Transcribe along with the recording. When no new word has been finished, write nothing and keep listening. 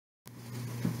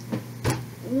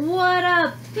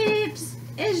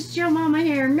It's JoeMomma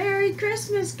here. Merry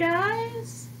Christmas,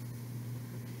 guys.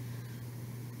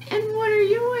 And what are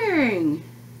you wearing?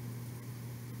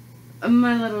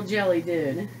 My little jelly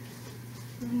dude.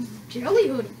 Jelly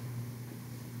hoodie.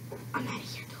 I'm out of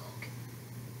here, dog.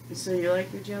 So you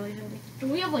like your jelly hoodie?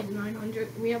 And we have like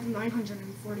 900. We have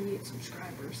 948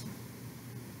 subscribers.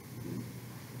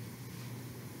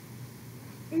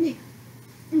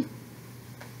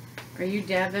 Are you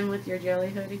dabbing with your jelly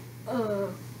hoodie?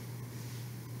 No,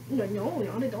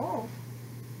 not at all.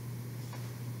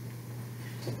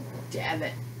 Dab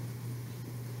it.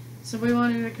 So we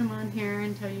wanted to come on here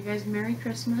and tell you guys Merry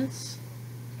Christmas.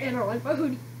 And I like my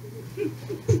hoodie.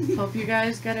 Hope you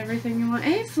guys got everything you want.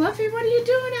 Hey, Fluffy, what are you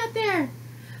doing out there?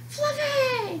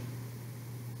 Fluffy!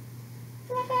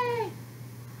 Fluffy!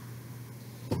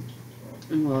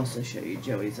 And we'll also show you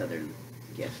Joey's other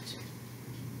gift.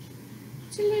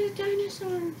 It's a little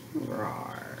dinosaur.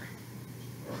 Roar.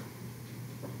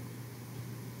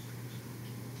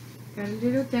 Got a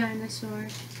little dinosaur.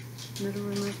 Little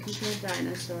remote control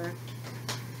dinosaur.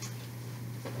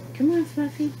 Come on,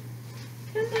 Fluffy.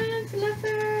 Come on,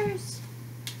 Fluffers.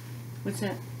 What's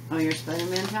that? Oh, your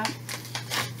Spider-Man top?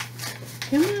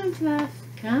 Come on, Fluff.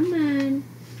 Come on.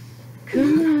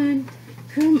 Come on.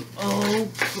 Come. Oh,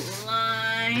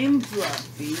 climb,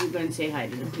 Fluffy. You gonna say hi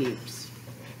to the peeps.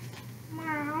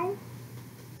 Meow.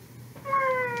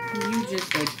 You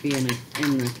just like being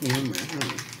in the camera,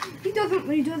 huh? He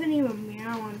doesn't even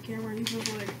meow on camera. He's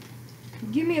just like,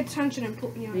 give me attention and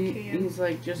put me on camera. He's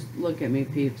like, just look at me,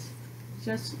 peeps.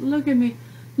 Just look at me.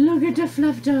 Look at the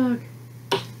fluff dog.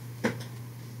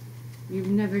 You've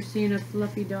never seen a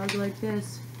fluffy dog like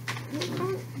this.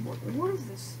 What is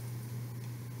this?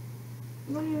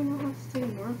 I don't even know how this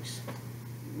thing works.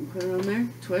 Put it on there.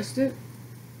 Twist it.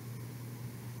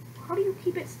 How do you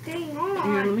keep it staying on?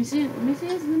 Here, let me see it. Let me see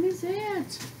it. Let me see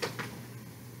it.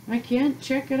 I can't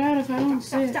check it out if I don't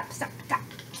see it. Stop.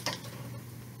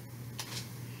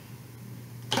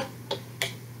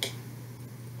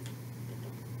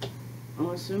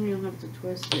 I'll assume you'll have to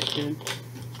twist it, dude.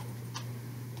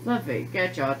 Fluffy,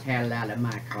 get your tail out of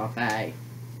my coffee.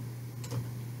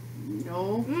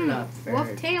 No fluff.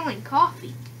 Fluff tail and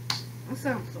coffee. That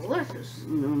sounds delicious.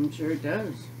 I'm sure it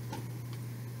does.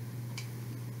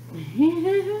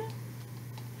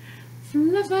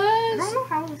 Fluffers! I don't know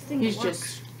how this thing He's works.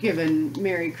 just giving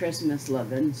Merry Christmas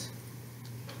lovin's.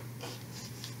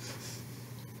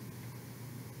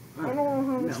 I don't know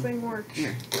how this thing works.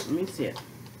 Here, let me see it.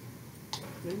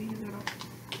 Maybe you gotta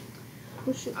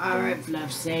push it. Alright,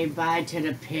 Fluff, say bye to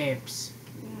the pips.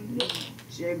 down.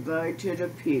 Say bye to the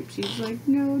peeps. He's like,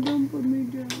 no, don't put me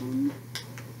down.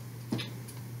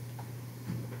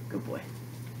 Good boy.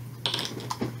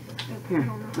 Here,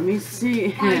 let me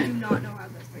see. I do not know how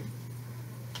this thing.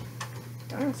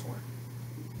 Dinosaur.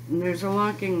 There's a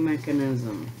locking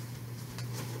mechanism.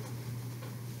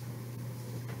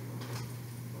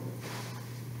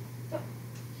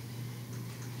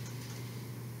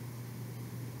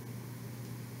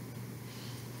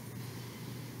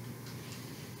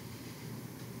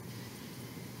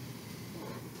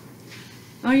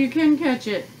 Oh, you can catch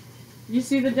it. You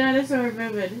see the dinosaur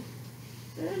moving.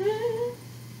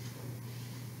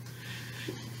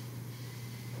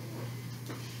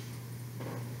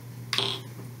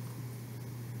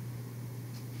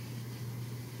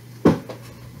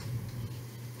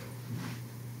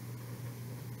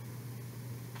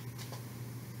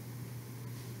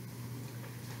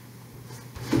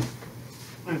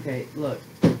 Okay, look.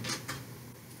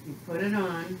 You put it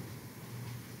on,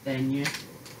 then you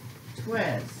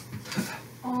twist.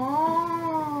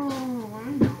 Oh, I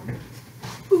know.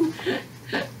 Ooh.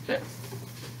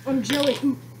 I'm jelly.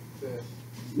 Ooh.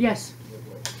 Yes.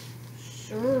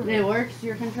 Sure. It works?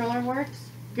 Your controller works?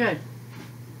 Good.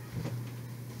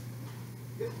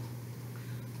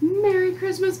 Merry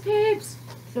Christmas, peeps!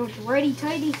 So it's righty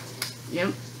tighty.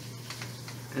 Yep.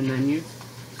 And then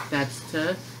that's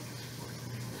to,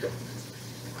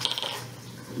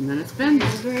 and then it spins.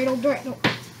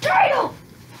 Dreidel!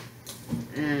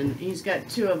 And he's got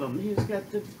two of them. He's got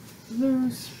the blue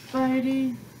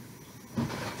Spidey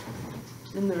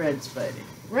and the red Spidey.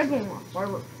 Red one's my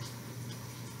favorite.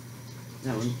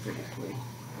 That one's pretty cool.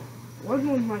 Red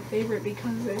one's my favorite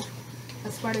because it's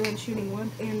a Spider-Man shooting web,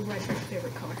 and red's my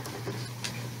favorite color.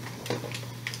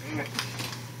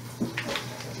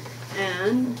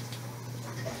 And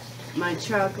my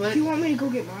chocolate. Do you want me to go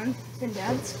get mine and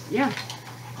Dad's? Yeah.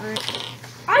 Alright.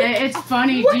 It's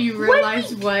funny. Do you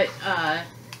realize what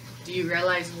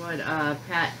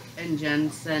Pat and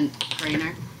Jen sent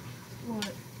Trainer?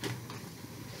 What?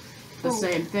 The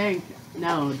same thing.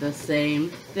 No, the same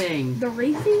thing. The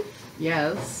racing?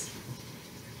 Yes.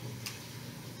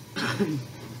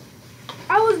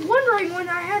 I was wondering when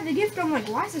I had the gift, I'm like,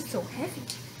 why is it so heavy?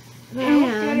 And then I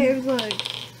looked at it and was like,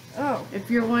 oh.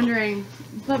 If you're wondering,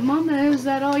 but Mama, is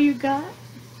that all you got?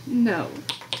 No.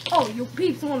 Oh, your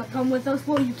peeps want to come with us?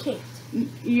 Well, you can't.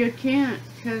 You can't,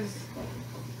 because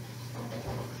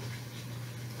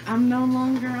I'm no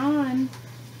longer on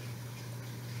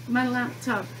my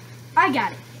laptop. I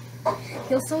got it.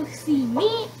 You'll still see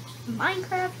me,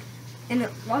 Minecraft, and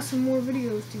lots of more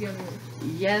videos together.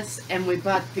 Yes, and we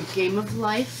bought the Game of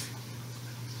Life.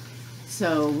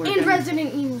 So we're And gonna...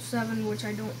 Resident Evil 7, which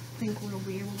I don't think we'll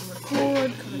be able to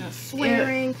record because of that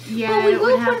swearing. Yeah, it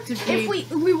would have to be.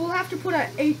 If we will have to put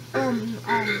a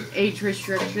age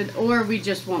restriction, or we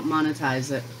just won't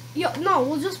monetize it. Yeah, no,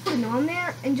 we'll just put it on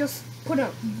there and just put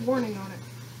a warning on it.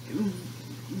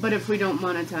 But if we don't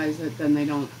monetize it, then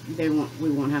we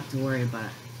won't have to worry about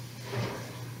it.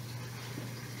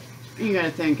 You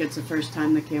gotta think it's the first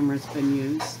time the camera's been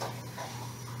used.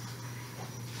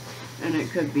 And it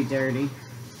could be dirty.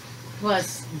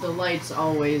 Plus, the lights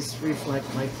always reflect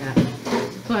like that.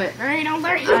 But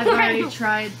I've already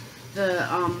tried the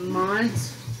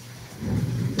mods.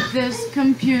 This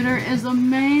computer is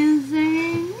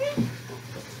amazing.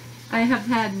 I have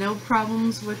had no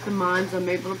problems with the mods. I'm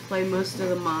able to play most of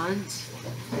the mods.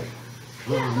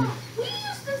 We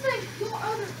used to think your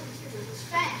other computer was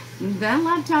fast. That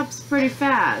laptop's pretty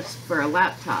fast for a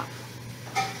laptop.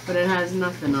 But it has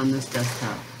nothing on this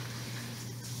desktop.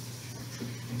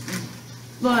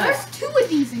 But there's 2 of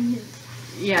these in here.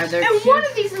 Yeah, they're and one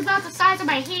of these is about the size of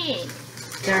my head.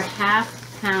 They're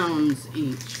half pounds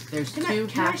each. There's 2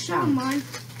 half pounds. Mine?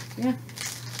 Yeah.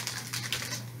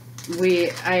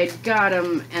 I got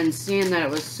them, and seeing that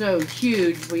it was so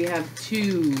huge, we have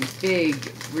 2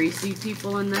 big Reese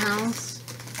people in the house.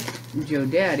 Joe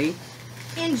Daddy.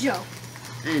 And Joe.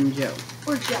 And Joe.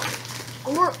 Or Joe.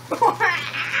 Or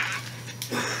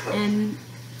and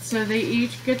so they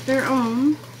each get their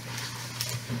own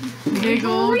big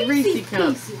old Reese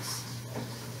cup.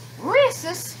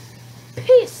 Reese's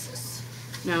Pieces.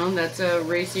 No, that's a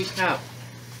Reese cup.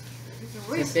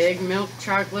 It's a big milk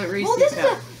chocolate Reese well, this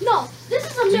cup. This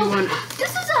is a milk.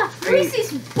 This is a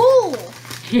Reese's bowl.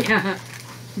 Yeah.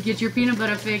 Get your peanut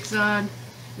butter fix on.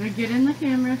 Now get in the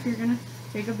camera if you're gonna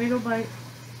take a big old bite.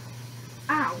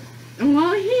 Ow.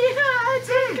 Well, yeah, it's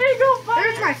a big old bite.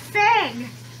 There's my fang.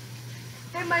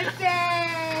 And my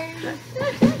fang.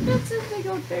 That's a big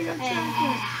old thing of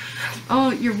chocolate.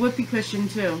 Oh, your whoopee cushion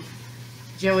too.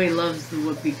 Joey loves the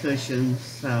whoopee cushions,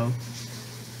 so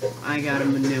I got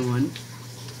him a new one.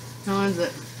 How is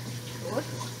it? What?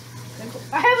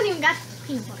 I haven't even got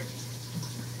peanut butter.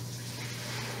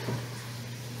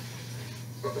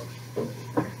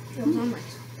 It was on my.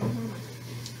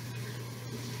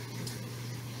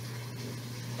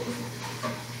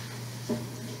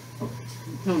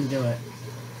 Don't do it.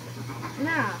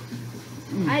 Nah.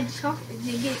 I had chocolate.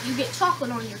 You get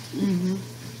chocolate on your teeth. Mm-hmm.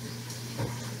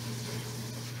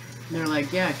 They're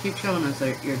like, yeah, keep showing us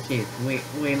your teeth.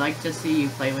 We like to see you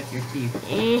play with your teeth.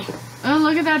 Oh,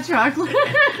 look at that chocolate.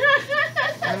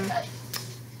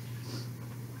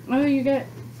 Oh, you got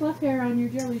fluff hair on your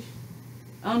jelly.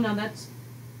 Oh no, that's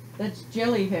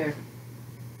jelly hair.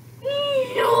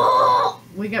 No!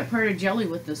 We got part of jelly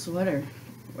with the sweater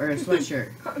or a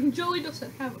sweatshirt. Jelly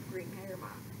doesn't have a green hair, Mom.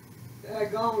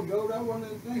 Daggone, Joe, that one of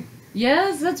the things.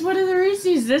 Yes, that's one of the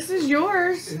Reese's. This is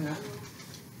yours. Yeah.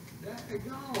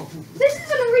 Daggone. This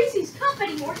isn't a Reese's cup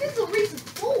anymore. This is a Reese's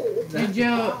bowl. Did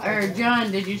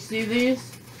John, did you see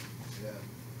these?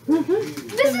 Yeah.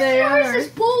 This is a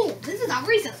Reese's bowl. This is a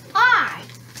Reese's pie.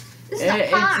 This is a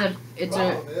pie. It's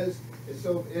Problem is, it's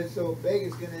so big,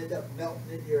 it's gonna end up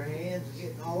melting into your hands and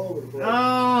getting all over the place.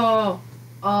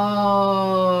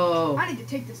 Oh. I need to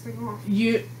take this thing off.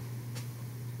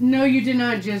 No, you did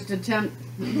not just attempt.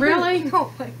 Really?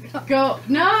 Oh my God. Go.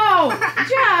 No!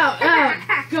 Joe!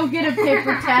 Go get a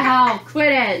paper towel.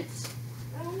 Quit it.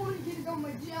 I don't want to get it on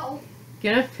my gel.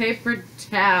 Get a paper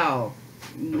towel.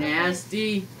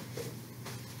 Nasty.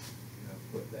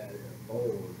 Put that in a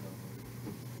bowl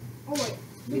or Oh something. wait.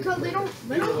 Because they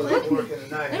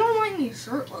don't like me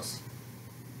shirtless.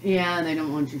 Yeah, they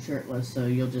don't want you shirtless, so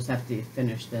you'll just have to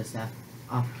finish this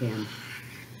off cam.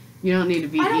 You don't need to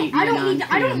be eating I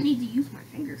I don't need to use my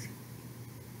fingers.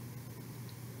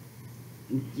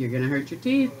 You're gonna hurt your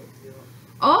teeth.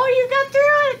 Oh, you got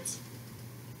through it!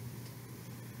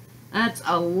 That's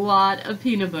a lot of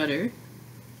peanut butter.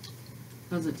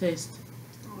 How's it taste?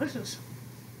 Delicious.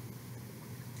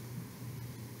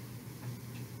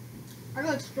 I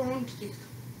got strong teeth.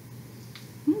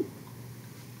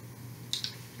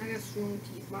 I got strong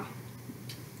teeth, Ma.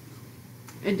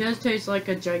 It does taste like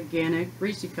a gigantic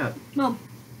Reese cup. Mom.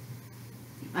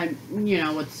 You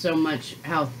know, with so much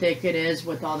how thick it is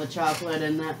with all the chocolate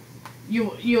and that.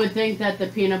 You would think that the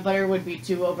peanut butter would be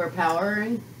too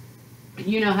overpowering.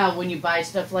 You know how when you buy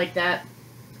stuff like that,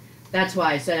 that's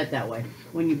why I said it that way.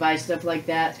 When you buy stuff like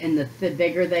that and the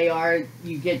bigger they are,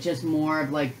 you get just more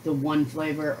of like the one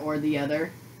flavor or the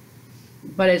other.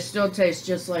 But it still tastes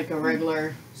just like a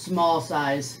regular small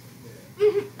size.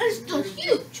 It's still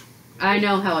huge. I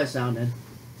know how it sounded.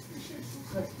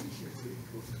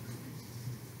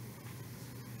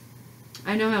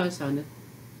 I know how it sounded.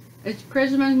 It's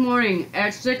Christmas morning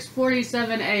at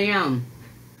 6:47 a.m.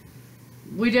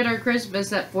 We did our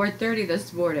Christmas at 4:30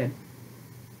 this morning.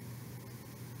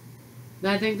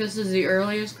 I think this is the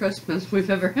earliest Christmas we've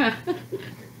ever had.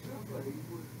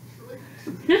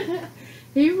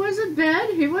 He was in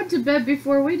bed. He went to bed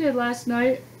before we did last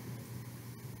night.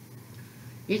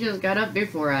 He just got up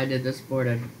before I did this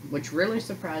morning, which really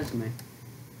surprised me.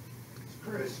 It's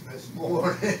Christmas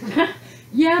morning.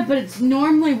 Yeah, but it's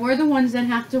normally we're the ones that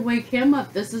have to wake him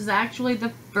up. This is actually the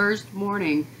first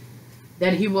morning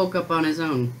that he woke up on his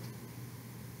own.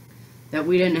 That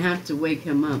we didn't have to wake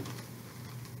him up.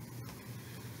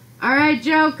 Alright,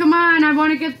 Joe, come on. I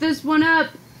want to get this one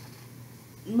up.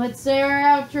 Let's say our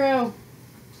outro.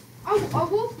 I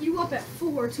woke you up at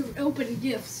 4 to open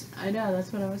gifts. I know,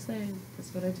 that's what I was saying.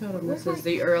 That's what I told him. This Where's is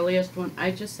the earliest one. I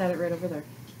just said it right over there.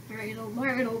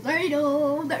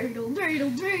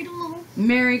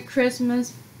 Merry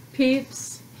Christmas,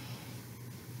 peeps.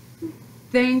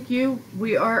 Thank you.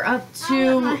 We are up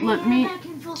to, let me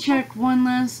check one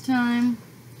last time.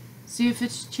 See if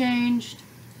it's changed.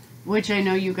 Which I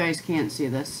know you guys can't see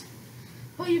this.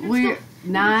 Oh, you can We're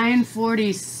still,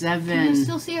 9:47. Can you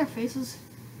still see our faces?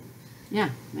 Yeah,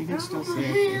 I can still see our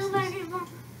faces.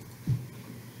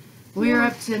 We are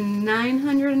up to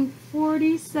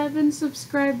 947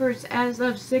 subscribers as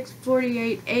of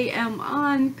 6:48 a.m.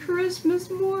 on Christmas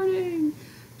morning,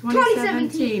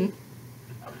 2017.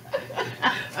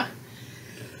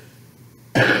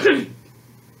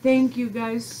 Thank you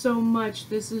guys so much.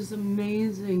 This is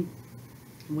amazing.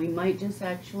 We might just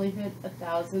actually hit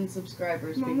 1,000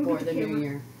 subscribers before the new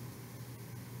year.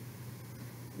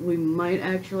 We might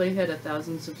actually hit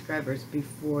 1,000 subscribers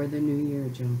before the new year,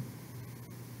 Joe.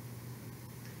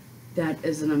 That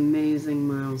is an amazing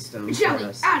milestone for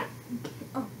us.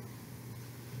 Oh.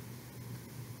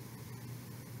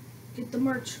 Get the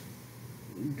merch.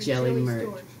 Jelly merch.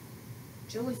 Store.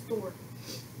 Jelly store.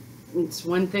 It's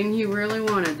one thing he really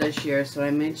wanted this year, so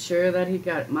I made sure that he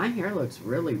got it. My hair looks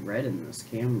really red in this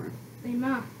camera. Hey,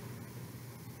 Ma.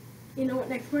 You know what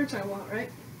next merch I want, right?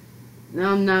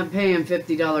 No, I'm not paying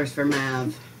 $50 for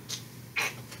Mav.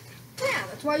 Yeah,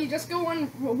 that's why you just go on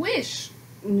Wish.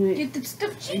 Get the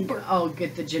stuff cheaper. Oh,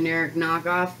 get the generic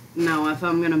knockoff? No, if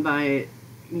I'm gonna buy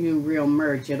you real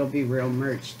merch, it'll be real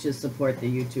merch to support the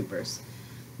YouTubers.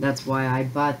 That's why I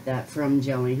bought that from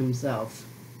Jelly himself.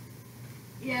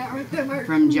 Yeah, I like that merch.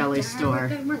 From Jelly I Store. like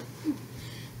that merch.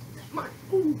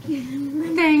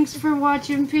 Thanks for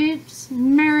watching, peeps.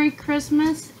 Merry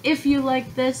Christmas. If you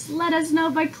like this, let us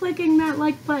know by clicking that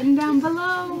like button down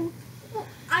below.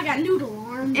 I got noodle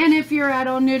arms. And if you're at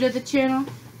all new to the channel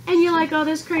and you like all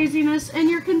this craziness and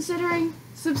you're considering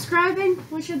subscribing,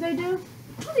 what should they do?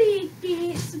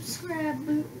 Please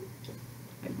subscribe.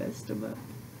 I messed them up.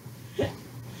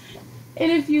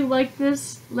 And if you like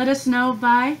this, let us know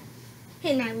by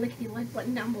hitting that lickety like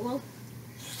button down below.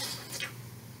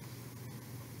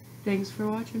 Thanks for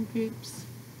watching, peeps.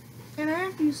 And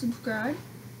after you subscribe,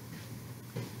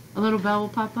 A little bell will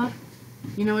pop up.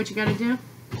 You know what you gotta do?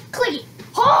 click it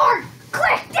hard.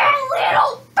 Click that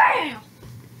little bell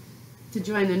To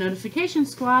join the notification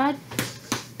squad.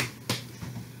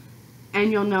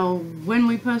 And you'll know when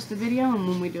we post a video and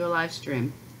when we do a live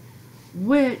stream.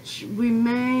 Which we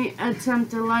may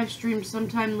attempt a live stream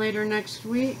sometime later next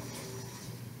week.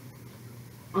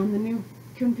 On the new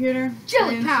computer.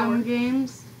 Jelly playing power. some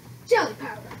games. Jelly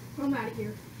powder. I'm out of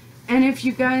here. And if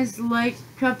you guys like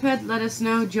Cuphead, let us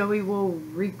know. Joey will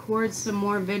record some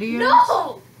more videos.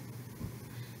 No!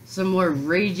 Some more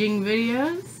raging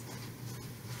videos.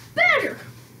 Better!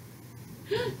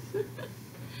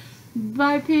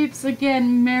 Bye, peeps.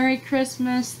 Again, Merry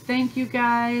Christmas. Thank you,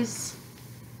 guys.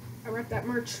 I rep that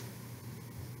merch.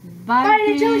 Bye, Bye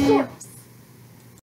to the Jelly peeps. Store.